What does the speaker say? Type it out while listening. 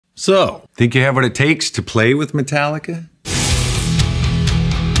So, think you have what it takes to play with Metallica?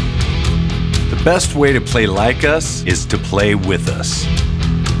 The best way to play like us is to play with us.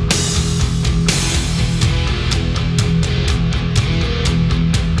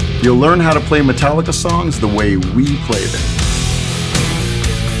 You'll learn how to play Metallica songs the way we play them.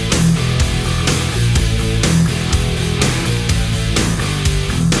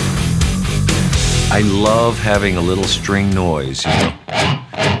 I love having a little string noise, you know.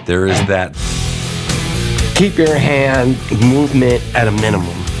 There is that. Keep your hand movement at a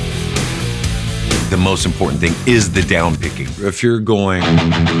minimum. The most important thing is the downpicking. If you're going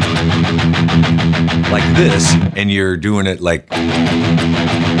like this and you're doing it like,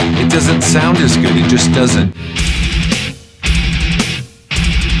 it doesn't sound as good, it just doesn't.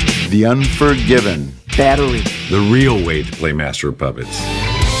 The Unforgiven. Battery. The real way to play Master of Puppets.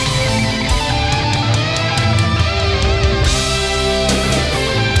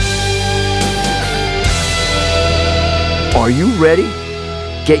 Are you ready?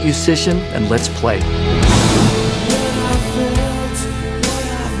 Get Yousician and let's play.